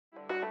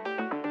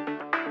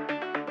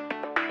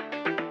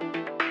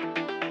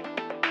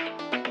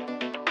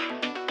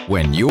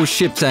When your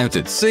ship's out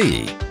at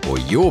sea or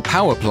your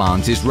power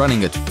plant is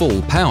running at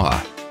full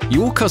power,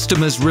 your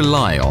customers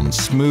rely on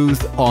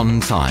smooth,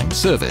 on-time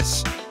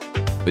service.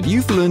 But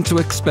you've learned to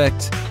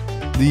expect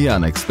the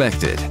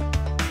unexpected.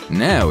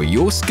 Now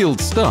your skilled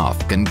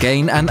staff can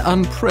gain an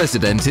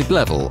unprecedented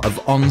level of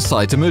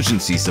on-site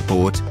emergency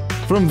support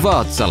from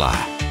Wärtsilä.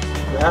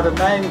 We have a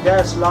main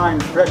gas line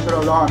pressure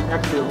alarm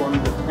active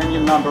on the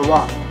engine number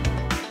 1.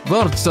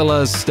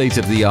 Wärtsilä's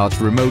state-of-the-art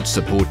remote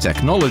support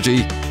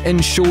technology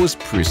ensures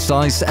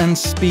precise and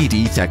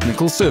speedy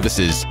technical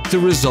services to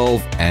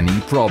resolve any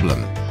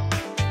problem.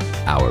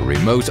 Our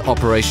remote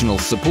operational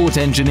support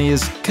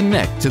engineers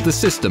connect to the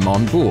system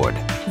on board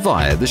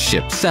via the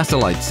ship's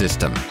satellite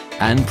system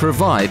and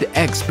provide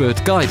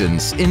expert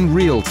guidance in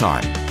real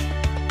time.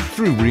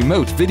 Through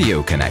remote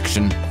video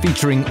connection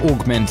featuring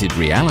augmented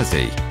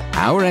reality,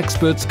 our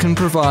experts can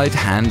provide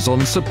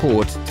hands-on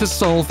support to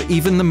solve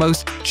even the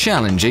most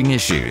challenging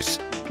issues.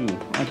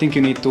 I think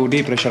you need to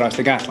depressurize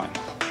the gas line.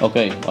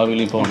 Okay, I will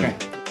inform you.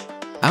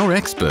 Our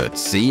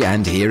experts see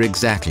and hear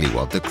exactly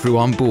what the crew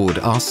on board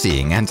are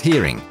seeing and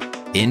hearing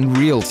in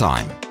real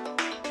time.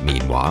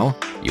 Meanwhile,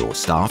 your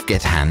staff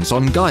get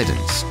hands-on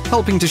guidance,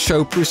 helping to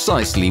show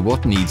precisely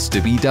what needs to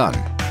be done.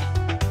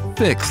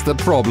 Fix the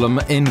problem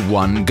in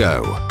one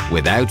go,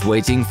 without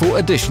waiting for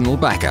additional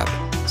backup,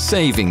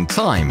 saving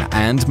time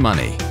and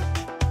money.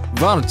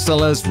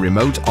 Wärtsilä's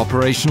remote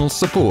operational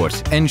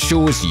support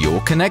ensures your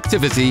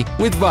connectivity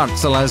with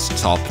Wärtsilä's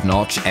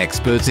top-notch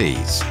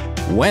expertise,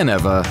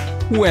 whenever,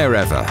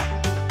 wherever.